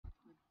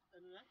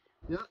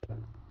Yeah.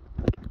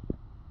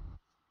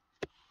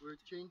 We're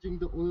changing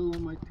the oil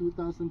on my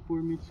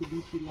 2004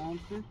 Mitsubishi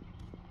Lancer.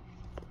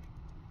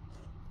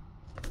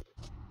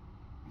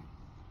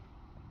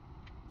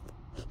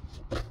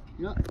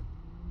 Yeah.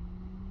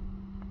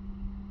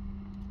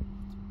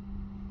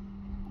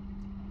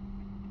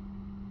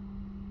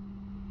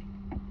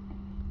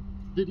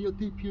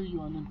 Videotape here, you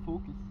on in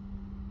focus.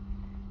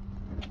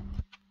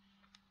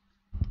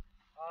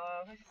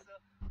 Kasi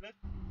look,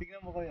 tignan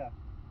mo kuya.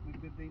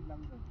 Nagde-drain lang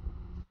doon.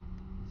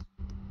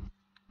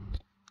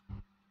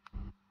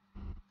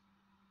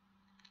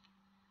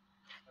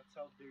 That's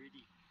how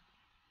dirty.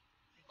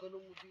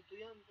 Ganun mo dito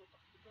yan.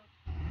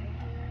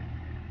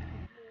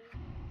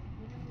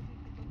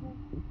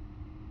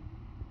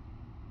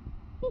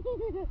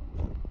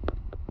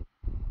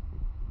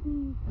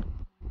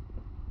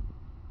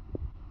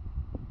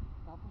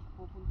 Tapos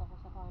pupunta ka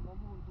sa kama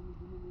mo,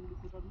 dumi-dumi ng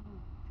likuran mo.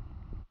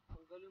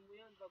 Tanggalin mo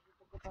yan bago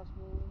pagkatapos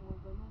mo mga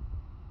gano'n.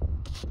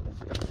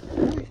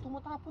 Uy,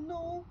 tumatapon na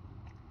oh.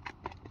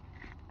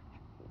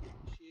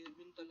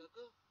 Sherwin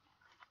talaga.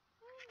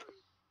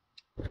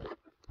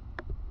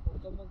 Huwag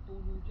kang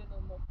magtulo dyan,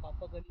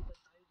 papagalitan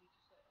tayo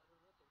dito sa ano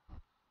na to.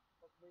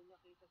 Pag may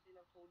nakita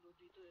silang tulo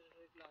dito,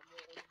 reklamo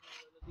ako ng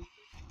mga ano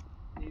dito.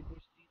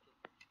 Neighbors dito.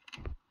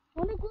 I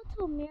wanna go to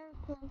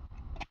America.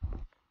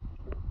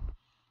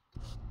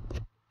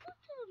 Go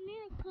to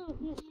America.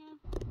 Yeah.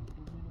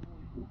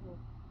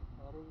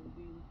 Parang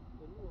hindi,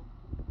 ano.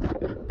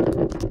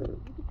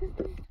 Because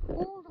this is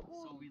old.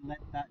 So we let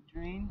that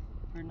drain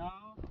for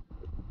now.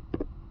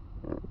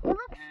 It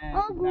looks And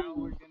ugly. now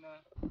we're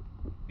gonna.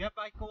 Yep,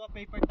 I go a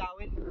paper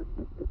towel.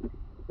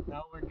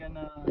 Now we're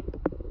gonna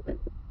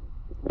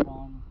put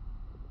on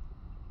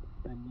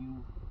a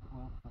new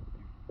oil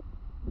filter.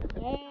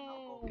 And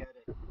I'll go get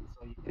it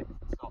so you can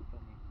stop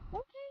filming.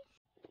 Okay.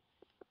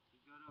 You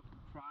gotta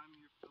prime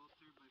your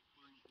filter by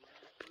pouring oil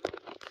into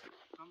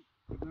it. Come,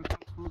 you're gonna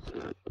come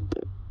closer.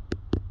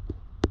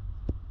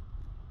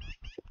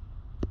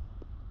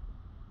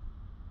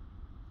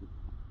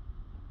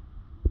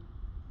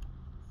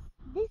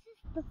 This is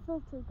the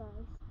filter,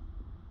 guys.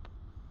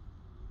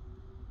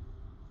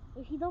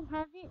 If you don't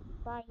have it,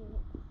 buy it.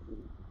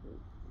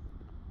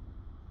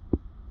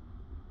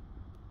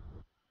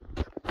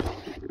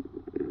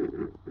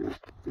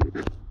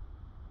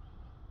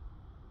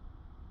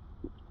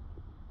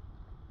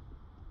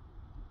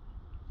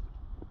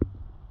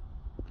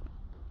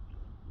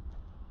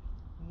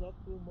 Not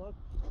too much.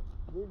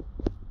 Good.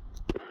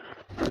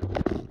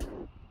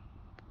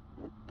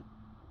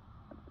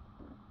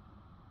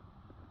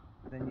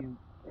 Then you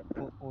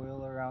put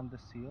oil around the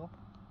seal.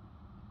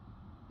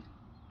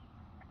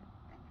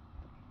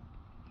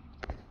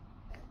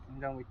 And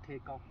then we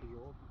take off the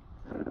old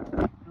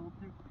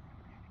filter.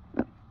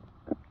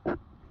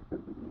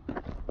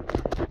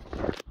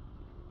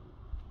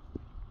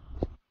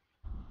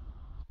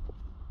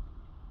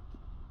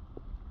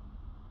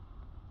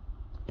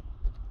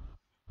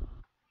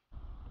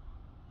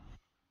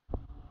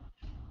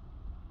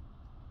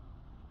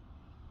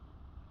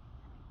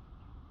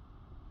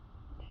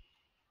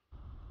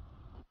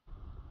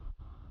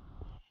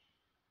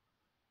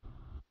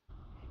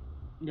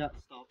 Yeah,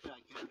 stop it.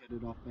 I can't get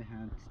it off my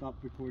hand. Stop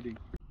recording.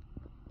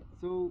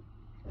 So,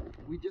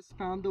 we just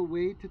found a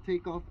way to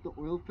take off the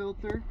oil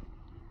filter.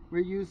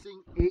 We're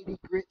using 80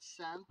 grit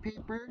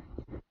sandpaper.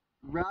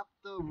 Wrap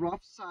the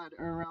rough side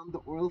around the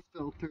oil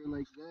filter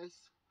like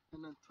this,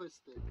 and then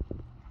twist it.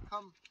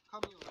 Come,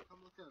 Yola,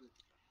 come look at it.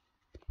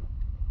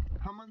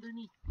 Come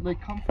underneath,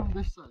 like come from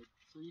this side,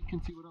 so you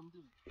can see what I'm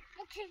doing.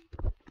 Okay.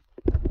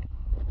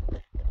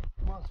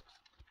 Come on.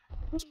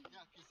 Yeah,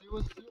 because it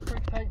was super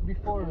tight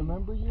before,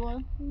 remember,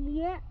 Yuan?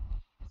 Yeah.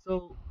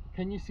 So,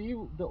 can you see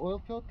the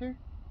oil filter?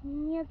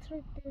 Yeah, it's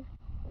right there.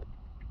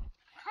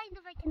 Kind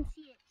of, I can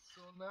see it.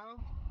 So now,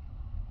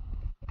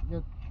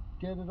 you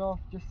get it off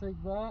just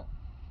like that.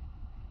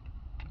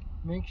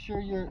 Make sure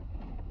your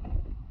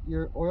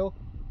oil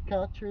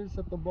catcher is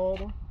at the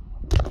bottom.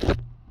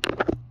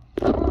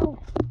 Oh.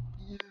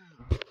 Yeah.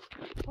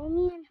 Oh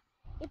man,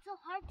 it's so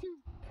hard to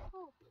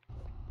pull.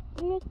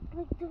 Make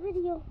like the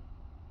video.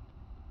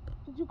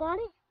 Did you got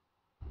it?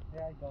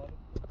 Yeah, I got it.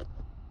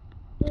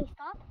 Did I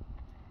stop?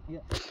 Yeah.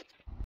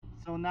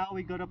 So now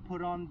we gotta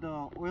put on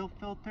the oil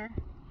filter.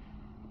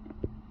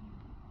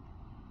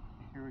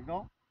 Here we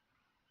go.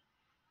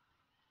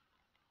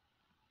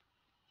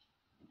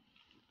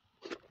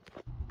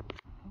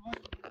 Come on,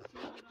 you can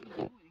see what I'm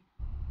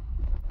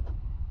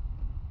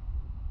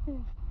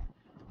doing.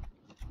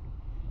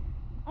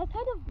 I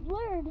kind of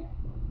blurred.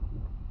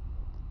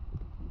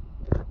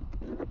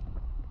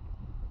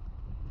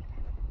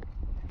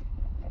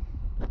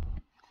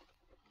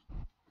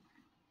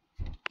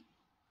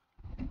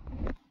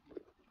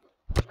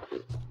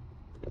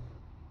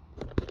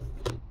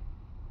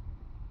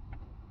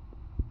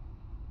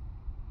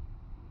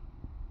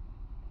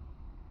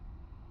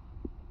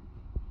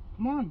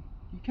 Come on,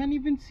 you can't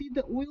even see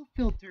the oil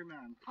filter,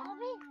 man. Come on.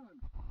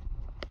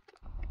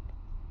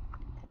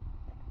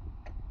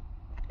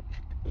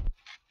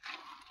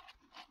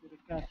 Gonna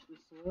catch this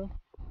oil.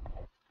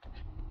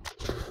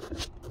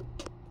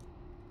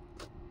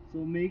 So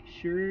make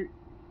sure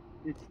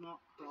it's not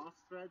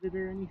cross-threaded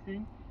or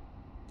anything.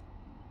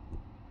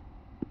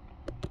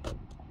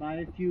 But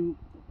if you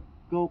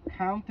go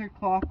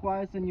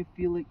counterclockwise and you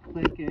feel it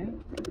click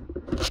in,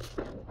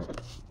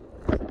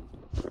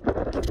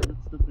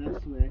 that's the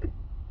best way.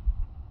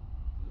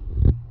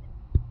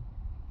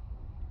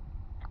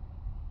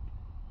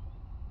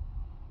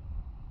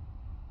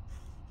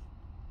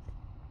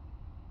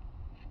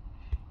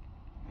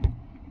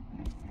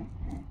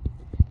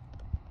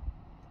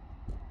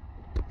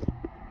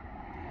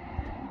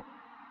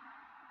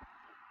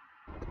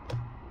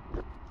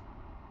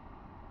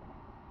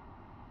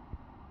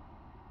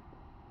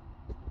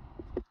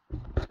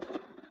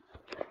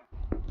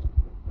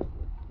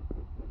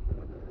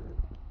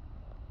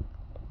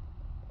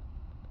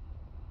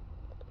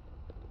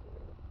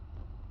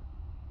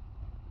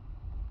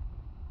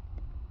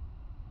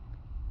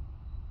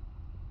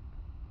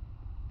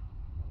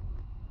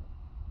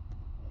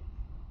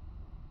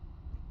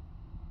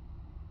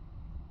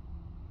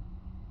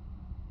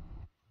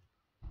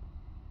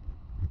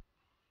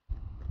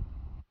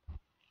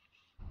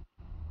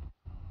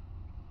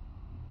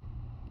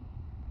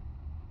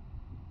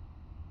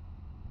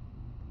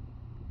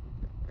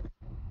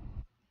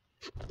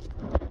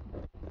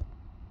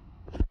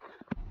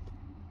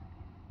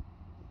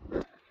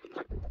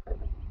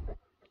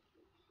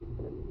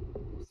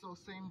 So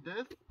same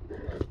diff.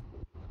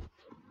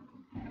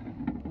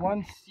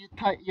 Once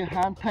you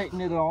hand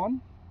tighten it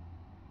on,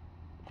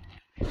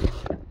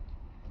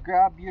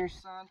 grab your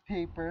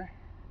sandpaper,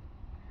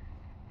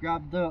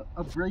 grab the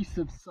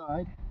abrasive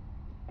side,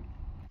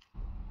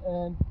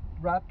 and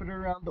wrap it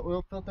around the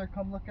oil filter.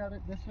 Come look at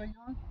it this way,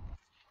 Jan.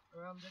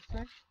 Around this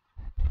way.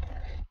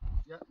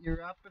 Yeah, you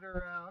wrap it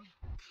around,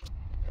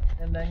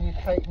 and then you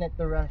tighten it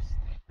the rest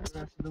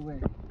of the way.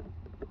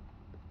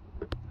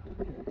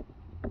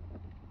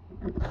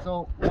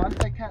 So once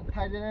I can't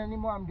tighten it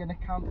anymore, I'm gonna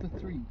count to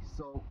 3.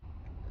 So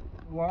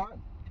 1,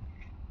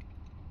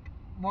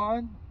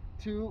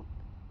 2,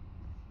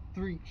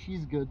 3.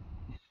 She's good.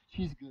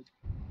 She's good.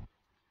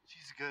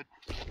 She's good.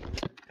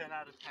 10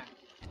 out of 10.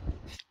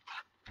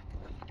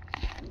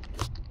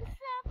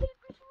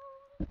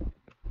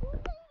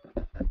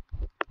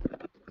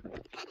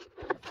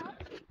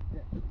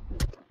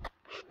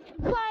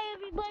 Bye,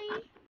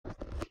 everybody.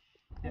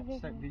 Yep,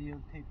 start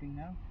videotaping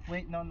now.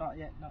 Wait, no, not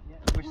yet, not yet.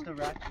 We're still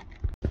ratchet.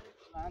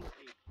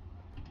 Landscape.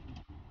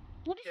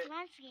 What is Okay.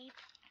 landscape?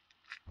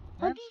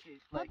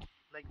 Landscape,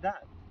 like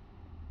that.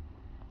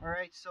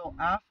 Alright, so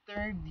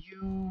after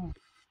you've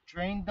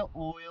drained the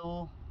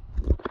oil,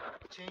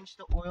 changed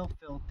the oil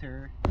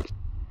filter,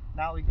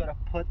 now we gotta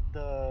put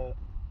the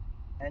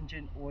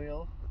engine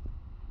oil.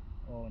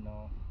 Oh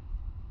no.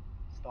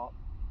 Stop.